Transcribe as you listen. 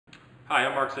Hi,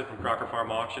 I'm Mark Zipp from Crocker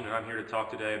Farm Auction, and I'm here to talk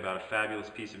today about a fabulous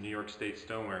piece of New York State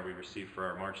stoneware we received for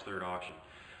our March 3rd auction.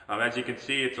 As you can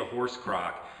see, it's a horse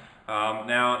crock.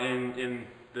 Now, in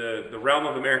the realm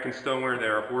of American stoneware,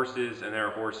 there are horses and there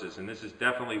are horses, and this is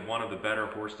definitely one of the better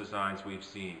horse designs we've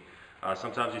seen.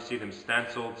 Sometimes you see them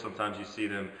stenciled, sometimes you see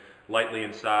them lightly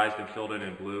incised and filled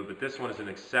in blue, but this one is an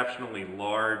exceptionally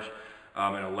large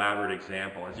and elaborate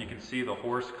example. As you can see, the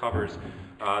horse covers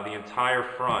the entire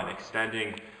front,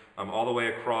 extending all the way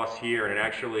across here, and it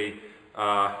actually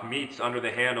meets under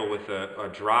the handle with a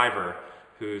driver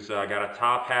who's got a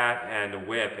top hat and a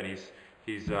whip, and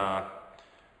he's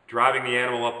driving the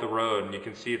animal up the road. And you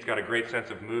can see it's got a great sense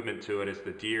of movement to it as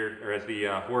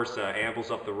the horse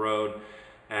ambles up the road,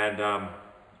 and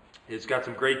it's got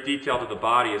some great detail to the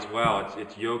body as well.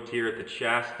 It's yoked here at the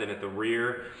chest and at the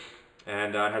rear,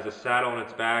 and it has a saddle on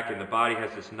its back, and the body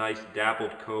has this nice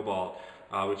dappled cobalt,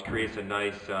 which creates a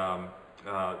nice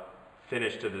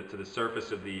finish to the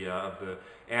surface of the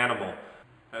animal.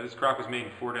 This crock was made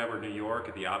in Fort Edward, New York,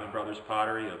 at the Ottman Brothers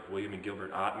Pottery of William and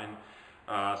Gilbert Ottman,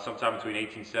 sometime between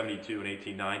 1872 and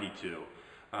 1892.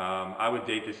 I would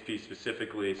date this piece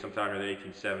specifically sometime in the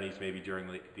 1870s, maybe during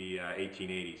the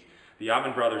 1880s. The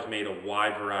Ottman Brothers made a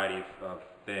wide variety of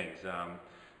things.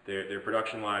 Their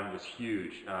production line was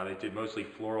huge. They did mostly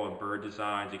floral and bird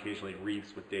designs, occasionally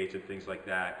wreaths with dates and things like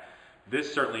that.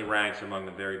 This certainly ranks among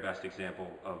the very best example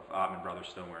of Ottman Brothers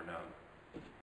stoneware known.